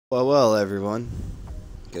Well, everyone.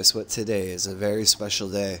 Guess what today is? A very special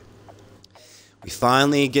day. We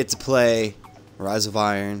finally get to play Rise of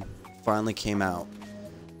Iron. Finally came out.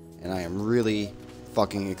 And I am really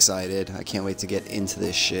fucking excited. I can't wait to get into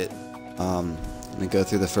this shit. I'm gonna go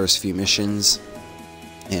through the first few missions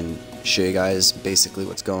and show you guys basically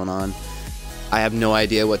what's going on. I have no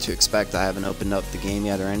idea what to expect. I haven't opened up the game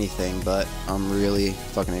yet or anything, but I'm really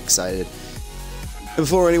fucking excited.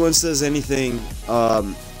 Before anyone says anything,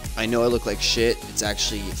 I know I look like shit. It's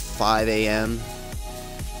actually 5 a.m.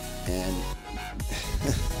 and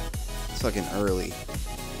it's fucking early.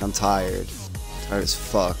 I'm tired. Tired as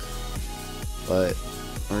fuck. But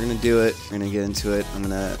we're gonna do it. We're gonna get into it. I'm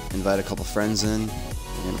gonna invite a couple friends in.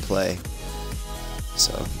 We're gonna play.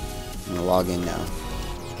 So I'm gonna log in now.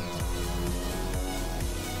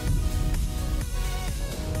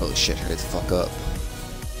 Holy shit, hurry the fuck up.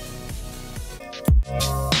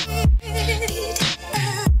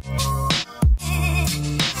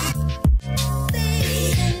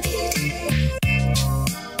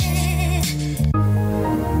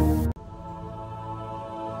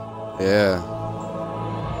 Yeah.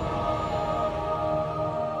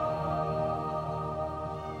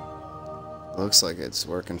 Looks like it's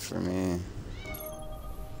working for me.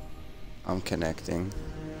 I'm connecting.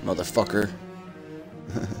 Motherfucker.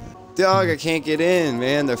 Dog, I can't get in,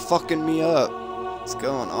 man. They're fucking me up. What's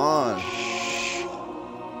going on?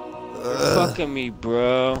 They're fucking me,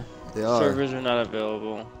 bro. They are. Servers are not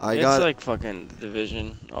available. It's like fucking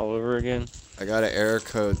Division all over again. I got an error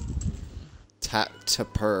code. Tap to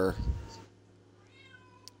purr.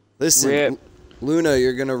 Listen, Luna,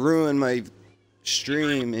 you're gonna ruin my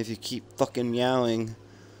stream if you keep fucking meowing.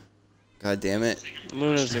 God damn it.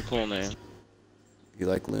 Luna's a cool name. You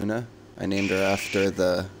like Luna? I named her after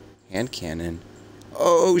the hand cannon.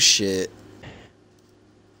 Oh shit.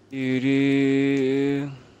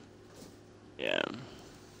 Doo-doo. Yeah.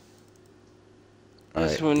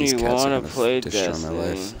 That's when you wanna play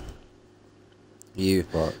Destiny. You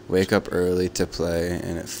wake up early to play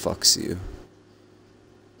and it fucks you.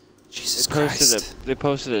 Jesus Christ. They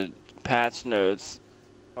posted a patch notes.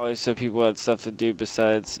 Probably so people had stuff to do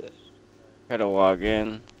besides try to log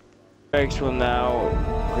in. Strikes will now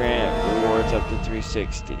grant rewards up to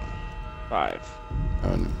 365.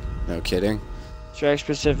 Oh, no kidding? Strike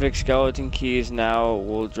specific skeleton keys now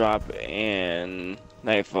will drop in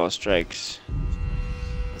Nightfall strikes.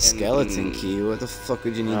 A skeleton key? What the fuck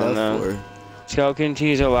would you need that for? Skeleton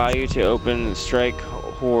keys allow you to open strike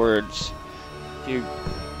hordes to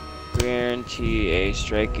guarantee a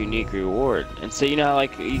strike unique reward. And so you know how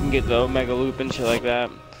like you can get the Omega Loop and shit like that?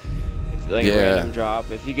 It's like a random drop.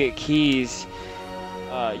 If you get keys,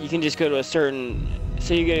 you can just go to a certain,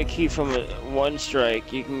 say you get a key from one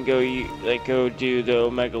strike, you can go go do the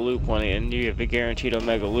Omega Loop one and you have a guaranteed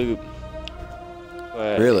Omega Loop.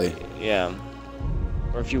 But, really? Yeah.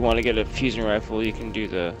 Or if you want to get a fusion rifle, you can do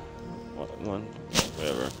the one,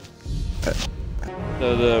 whatever.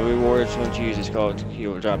 So the rewards once you use a skeleton key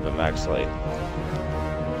will drop at max light.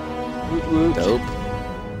 Woot woot. Dope.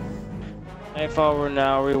 Nightfall will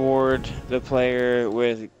now reward the player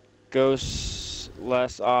with ghosts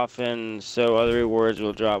less often, so other rewards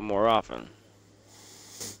will drop more often.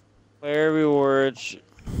 Player rewards.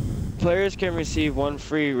 Players can receive one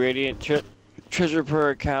free radiant treasure per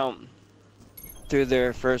account through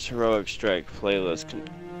their first heroic strike playlist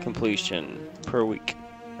completion per week.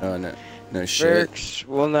 Oh no. No shit. Perks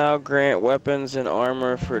will now grant weapons and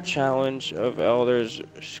armor for Challenge of Elders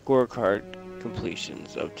scorecard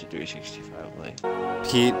completions up to 365 life.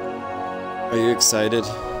 Pete, are you excited?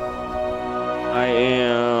 I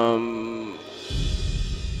am.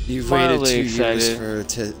 You've waited 2 years for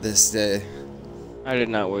this day. I did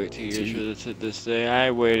not wait 2 years for this day. I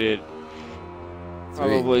waited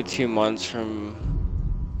probably 2 months from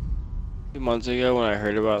 2 months ago when I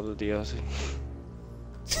heard about the DLC.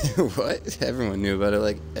 What? Everyone knew about it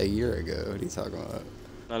like a year ago. What are you talking about?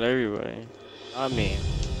 Not everybody. Not me.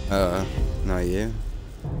 Not you.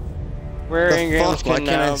 Rare engrams can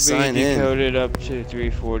now be decoded up to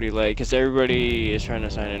 340 light, because everybody is trying to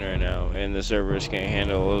sign in right now, and the servers can't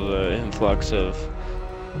handle the influx of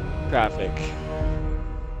traffic.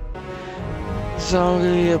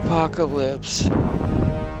 Zombie apocalypse.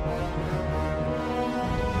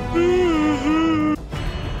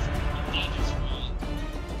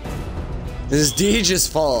 This is Deej's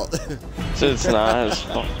fault. So it's not his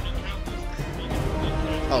fault.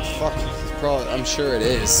 Oh fuck! I'm sure it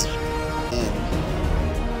is.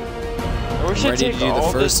 We should take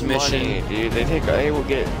all this money, dude. They will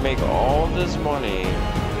make all this money,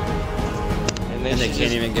 and they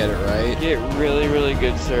can't even get it right. Get really, really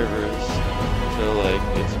good servers. So like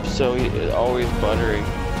it's so always buttery.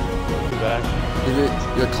 Back.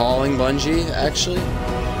 You're calling Bungie, actually?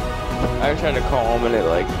 I tried to call them and it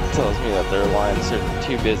like tells me that their lines are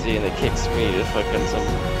too busy and it kicks me to fucking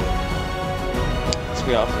kicks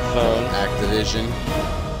me off the phone. Activision.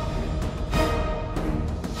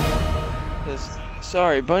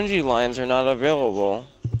 Sorry, Bungie lines are not available.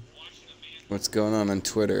 What's going on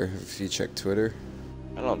Twitter? If you check Twitter.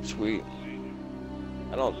 I don't tweet.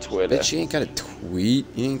 I don't Twitter. Bitch, you ain't got a tweet.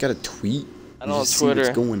 You ain't got a tweet. I don't just Twitter. See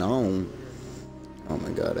what's going on? Oh my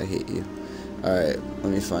god, I hate you. Alright,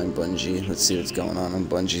 let me find Bungie. Let's see what's going on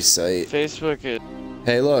Bungie's site. Facebook is...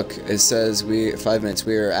 Hey look, it says 5 minutes.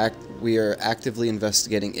 We are actively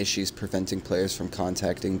investigating issues preventing players from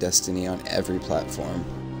contacting Destiny on every platform.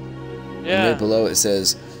 Yeah. And right below it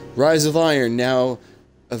says, Rise of Iron now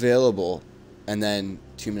available. And then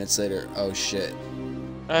 2 minutes later, oh shit.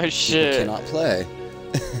 Oh shit. People cannot play.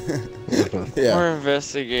 Yeah. We're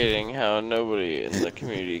investigating how nobody in the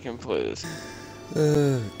community can play this.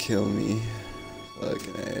 Kill me.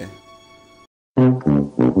 Fucking A.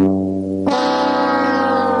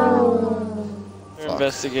 They're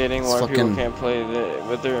investigating why people can't play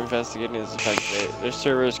what they're investigating is the fact that their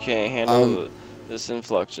servers can't handle this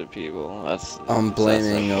influx of people. I'm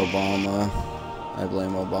blaming Obama. I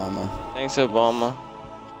blame Obama. Thanks, Obama.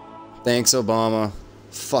 Thanks, Obama.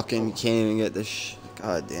 Fucking can't even get this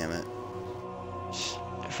God damn it.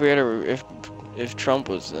 If we had if Trump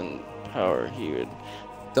was in power, he would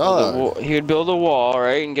build a wall,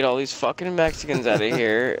 right, and get all these fucking Mexicans out of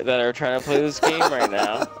here that are trying to play this game right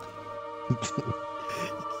now.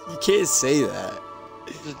 You can't say that.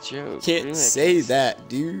 It's a joke. You can't say that,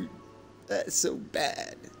 dude. That's so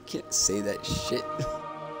bad. You can't say that shit.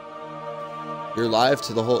 You're live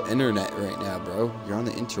to the whole internet right now, bro. You're on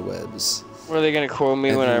the interwebs. What are they gonna quote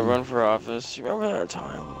me when I run for office? You remember that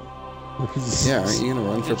time? Yeah, aren't you gonna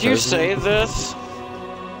run for president? Did you say this?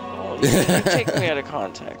 Oh, you take me out of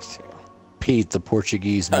context here. Pete, the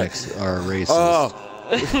Portuguese are racist. Oh,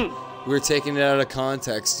 we're taking it out of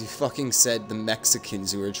context. You fucking said the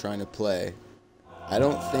Mexicans who were trying to play. I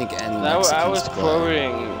don't think any Mexicans I was play.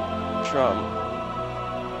 quoting Trump.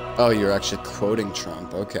 Oh, you're actually quoting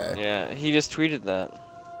Trump. Okay. Yeah, he just tweeted that.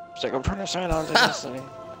 It's like, I'm trying to sign on to Destiny.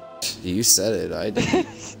 You said it, I did.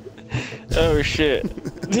 Oh shit.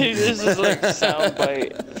 Dude, this is like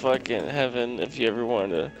soundbite fucking heaven if you ever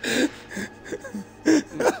want to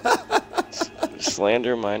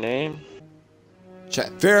slander my name.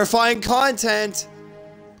 Check. Verifying content!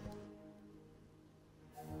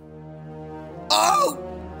 Oh!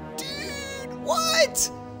 Dude,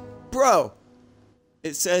 what? Bro,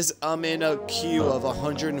 it says I'm in a queue of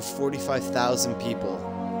 145,000 people.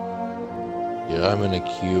 Yeah, I'm in a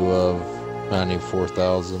queue of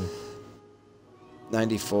 94,000.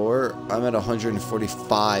 94? I'm at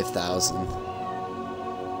 145,000.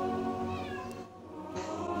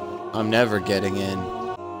 I'm never getting in.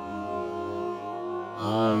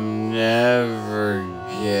 I'm never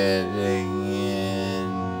getting in.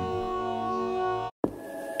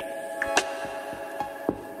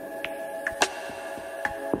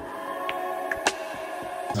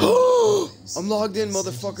 I'm logged in,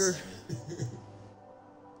 motherfucker.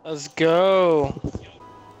 Let's go.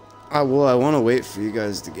 I want to wait for you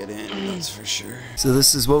guys to get in, that's for sure. So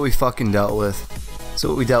this is what we fucking dealt with. So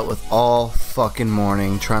what we dealt with all fucking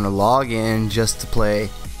morning, trying to log in just to play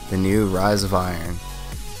the new Rise of Iron.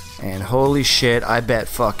 And holy shit, I bet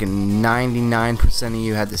fucking 99% of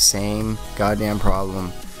you had the same goddamn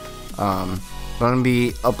problem. I'm gonna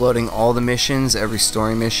be uploading all the missions, every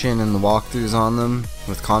story mission and the walkthroughs on them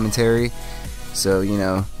with commentary. So, you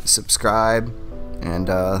know, subscribe and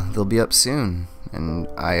they'll be up soon. And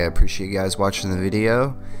I appreciate you guys watching the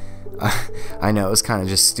video. I know it's kind of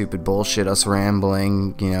just stupid bullshit, us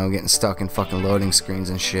rambling, you know, getting stuck in fucking loading screens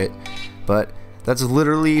and shit. But that's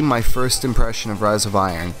literally my first impression of Rise of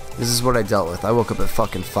Iron. This is what I dealt with. I woke up at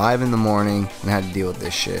fucking 5 in the morning and had to deal with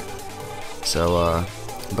this shit. So,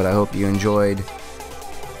 but I hope you enjoyed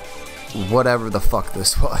whatever the fuck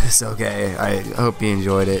this was, okay? I hope you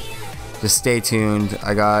enjoyed it. Just stay tuned.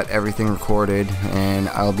 I got everything recorded and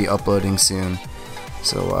I'll be uploading soon.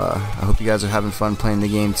 So I hope you guys are having fun playing the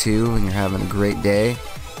game too and you're having a great day.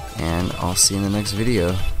 And I'll see you in the next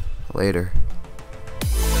video. Later.